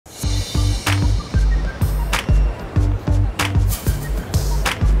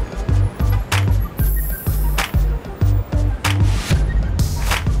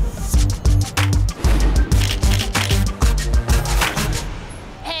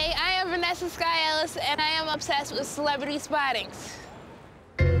Vanessa Sky Ellis, and I am obsessed with celebrity spottings.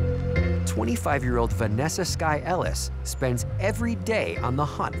 25-year-old Vanessa Sky Ellis spends every day on the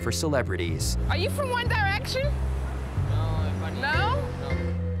hunt for celebrities. Are you from One Direction? No?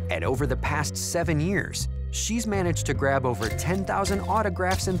 And over the past 7 years, she's managed to grab over 10,000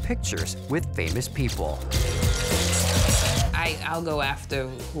 autographs and pictures with famous people. I'll go after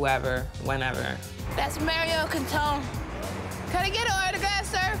whoever, whenever. That's Mario Cantone. Can I get an autograph,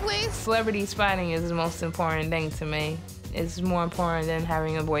 sir, please? Celebrity spotting is the most important thing to me. It's more important than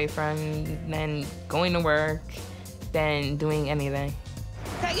having a boyfriend, than going to work, than doing anything.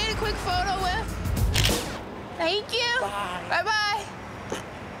 Can I get a quick photo with? Thank you. Bye. Bye-bye.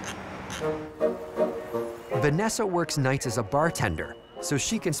 Vanessa works nights as a bartender, so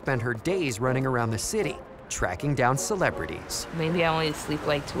she can spend her days running around the city, tracking down celebrities. Maybe I only sleep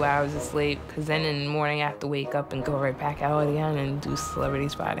like 2 hours of sleep, because then in the morning I have to wake up and go right back out again and do celebrity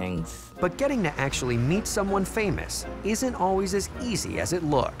spottings. But getting to actually meet someone famous isn't always as easy as it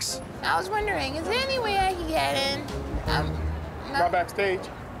looks. I was wondering, is there any way I can get in? Go backstage.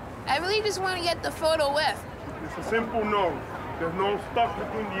 I really just want to get the photo with. It's a simple no. There's no stuff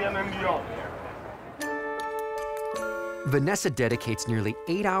between the N and the O. Vanessa dedicates nearly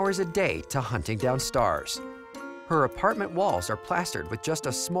 8 hours a day to hunting down stars. Her apartment walls are plastered with just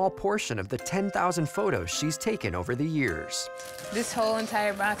a small portion of the 10,000 photos she's taken over the years. This whole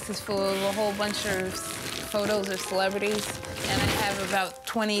entire box is full of a whole bunch of photos of celebrities, and I have about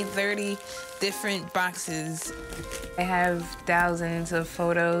 20, 30 different boxes. I have thousands of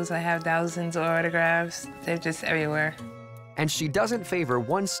photos, I have thousands of autographs. They're just everywhere. And she doesn't favor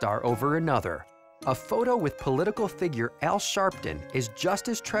one star over another. A photo with political figure Al Sharpton is just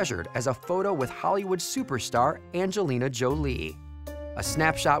as treasured as a photo with Hollywood superstar Angelina Jolie. A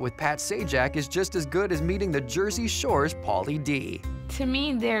snapshot with Pat Sajak is just as good as meeting the Jersey Shore's Pauly D. To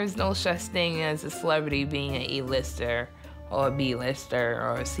me, there's no such thing as a celebrity being an A-lister or a B-lister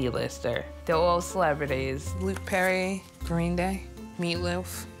or a C-lister. They're all celebrities. Luke Perry, Green Day,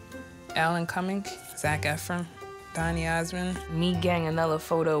 Meatloaf, Alan Cumming, Zac Efron, Donny Osmond. Me getting another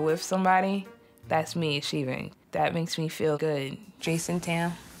photo with somebody, that's me achieving. That makes me feel good. Jason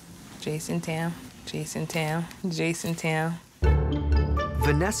Tam, Jason Tam, Jason Tam, Jason Tam.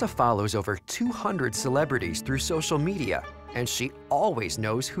 Vanessa follows over 200 celebrities through social media, and she always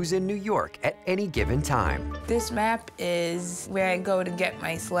knows who's in New York at any given time. This map is where I go to get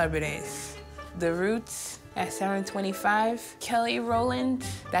my celebrities. The Roots at 725. Kelly Rowland,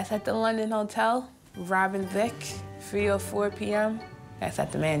 that's at the London Hotel. Robin Thicke, 3:04 p.m., that's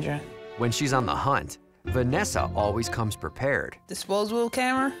at the Mandarin. When she's on the hunt, Vanessa always comes prepared. Disposable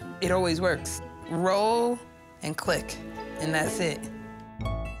camera, it always works. Roll and click, and that's it.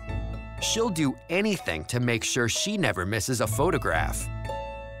 She'll do anything to make sure she never misses a photograph.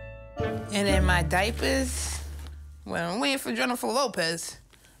 And in my diapers, when I'm waiting for Jennifer Lopez,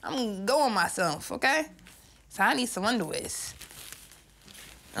 I'm going myself, okay? So I need some underwears.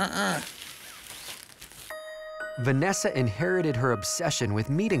 Vanessa inherited her obsession with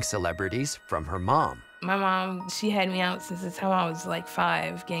meeting celebrities from her mom. My mom, she had me out since the time I was like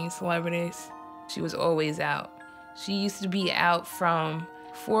 5, getting celebrities. She was always out. She used to be out from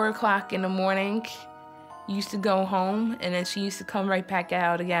 4 o'clock in the morning, used to go home, and then she used to come right back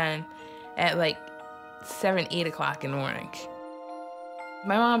out again at like 7, 8 o'clock in the morning.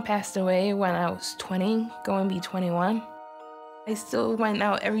 My mom passed away when I was 20, going to be 21. I still went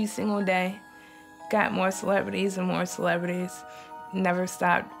out every single day, got more celebrities and more celebrities, never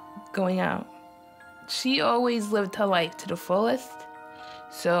stopped going out. She always lived her life to the fullest,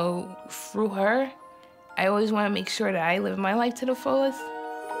 so through her, I always want to make sure that I live my life to the fullest.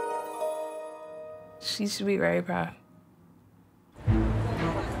 She should be very proud.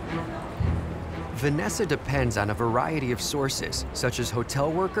 Vanessa depends on a variety of sources, such as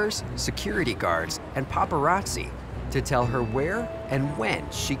hotel workers, security guards, and paparazzi, to tell her where and when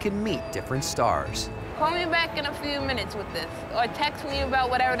she can meet different stars. Call me back in a few minutes with this, or text me about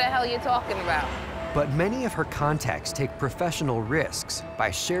whatever the hell you're talking about. But many of her contacts take professional risks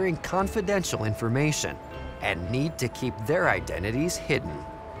by sharing confidential information and need to keep their identities hidden.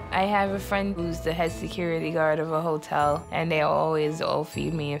 I have a friend who's the head security guard of a hotel, and they always all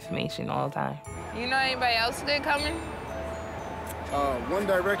feed me information all the time. You know anybody else good coming? One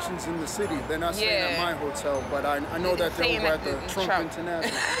Direction's in the city. They're not staying at my hotel, but I know that they're over at the Trump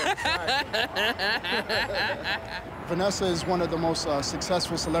International. Vanessa is one of the most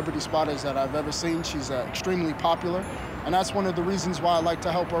successful celebrity spotters that I've ever seen. She's extremely popular, and that's one of the reasons why I like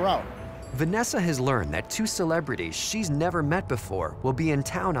to help her out. Vanessa has learned that 2 celebrities she's never met before will be in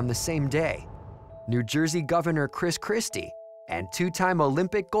town on the same day: New Jersey Governor Chris Christie and two-time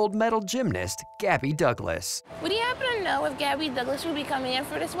Olympic gold medal gymnast Gabby Douglas. Would you happen to know if Gabby Douglas will be coming in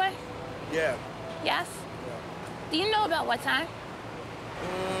for this way? Yeah. Yes? Do you know about what time?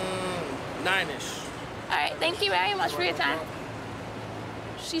 9-ish. All right, thank you very much for your time.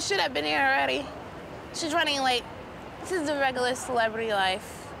 She should have been here already. She's running late. This is the regular celebrity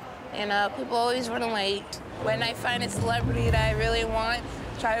life. You know, people always running late. When I find a celebrity that I really want,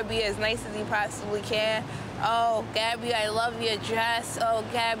 try to be as nice as you possibly can. Oh, Gabby, I love your dress. Oh,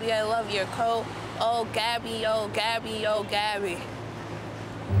 Gabby, I love your coat. Oh, Gabby, oh, Gabby, oh, Gabby.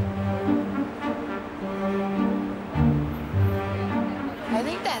 I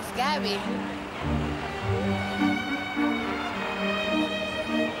think that's Gabby.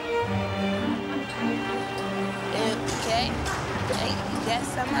 Okay, I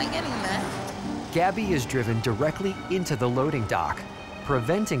guess I'm not getting that. Gabby is driven directly into the loading dock,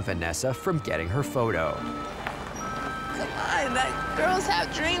 preventing Vanessa from getting her photo. Come on, girls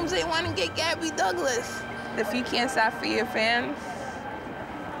have dreams. They want to get Gabby Douglas. If you can't stop for your fans,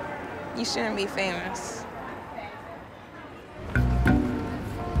 you shouldn't be famous.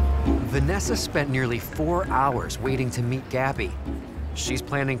 Vanessa spent nearly 4 hours waiting to meet Gabby. She's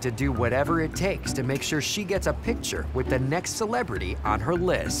planning to do whatever it takes to make sure she gets a picture with the next celebrity on her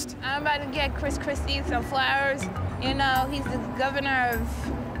list. I'm about to get Chris Christie some flowers. You know, he's the governor of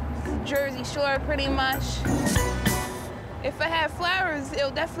Jersey Shore, pretty much. If I have flowers, it'll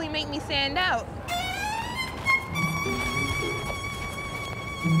definitely make me stand out.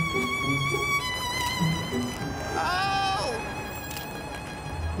 Oh!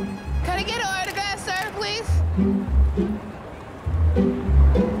 Can I get an autograph, sir, please?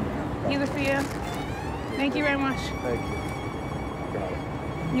 These are for you. Thank you very much. Thank you. Got it.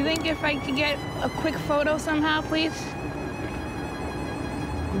 You think if I could get a quick photo somehow, please?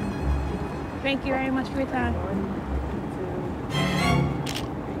 Thank you very much for your time.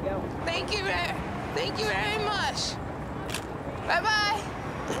 Thank you very much. Bye-bye.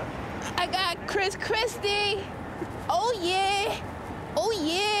 I got Chris Christie. Oh, yeah. Oh,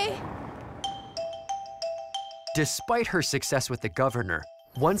 yeah. Despite her success with the governor,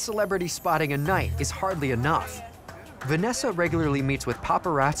 one celebrity spotting a night is hardly enough. Vanessa regularly meets with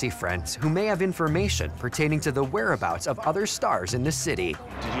paparazzi friends who may have information pertaining to the whereabouts of other stars in the city.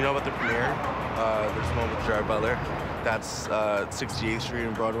 Did you know about the premiere? There's one with Gerard Butler. That's 68th Street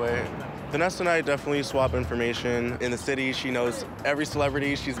and Broadway. Vanessa and I definitely swap information. In the city, she knows every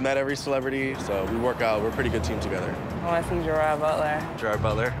celebrity. She's met every celebrity, so we work out. We're a pretty good team together. I want to see Gerard Butler. Gerard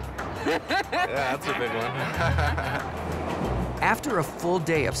Butler? Yeah, that's a big one. After a full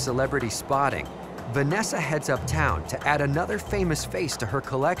day of celebrity spotting, Vanessa heads uptown to add another famous face to her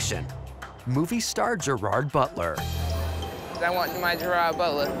collection, movie star Gerard Butler. I want my Gerard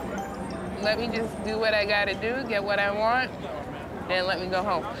Butler. Let me just do what I gotta do, get what I want, and let me go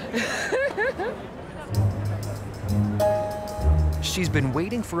home. She's been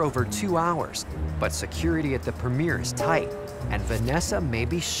waiting for over 2 hours, but security at the premiere is tight, and Vanessa may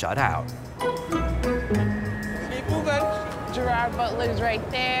be shut out. Keep moving. Gerard Butler's right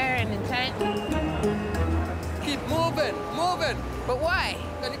there in the tent. Keep moving, moving. But why?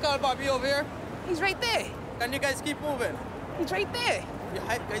 Can you call Bobby over here? He's right there. Can you guys keep moving? He's right there. You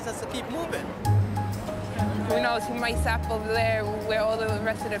guys have to keep moving. Who knows, he might stop over there where all the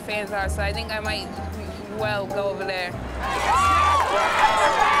rest of the fans are, so I think I might, well, go over there. Hey,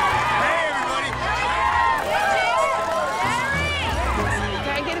 everybody.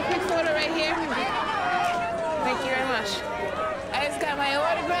 Can I get a quick photo right here? Thank you very much. I just got my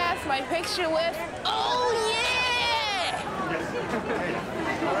autograph, my picture with, oh yeah!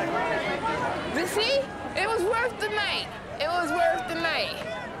 You see? It was worth the night. It was worth the night.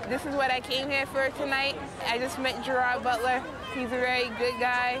 This is what I came here for tonight. I just met Gerard Butler. He's a very good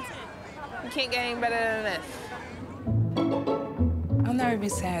guy. You can't get any better than this. I'll never be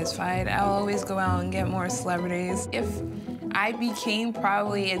satisfied. I'll always go out and get more celebrities. If I became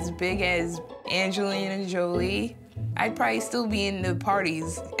probably as big as Angelina Jolie, I'd probably still be in the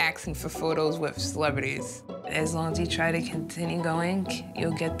parties asking for photos with celebrities. As long as you try to continue going,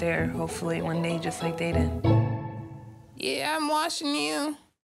 you'll get there hopefully one day just like they did. Yeah, I'm watching you.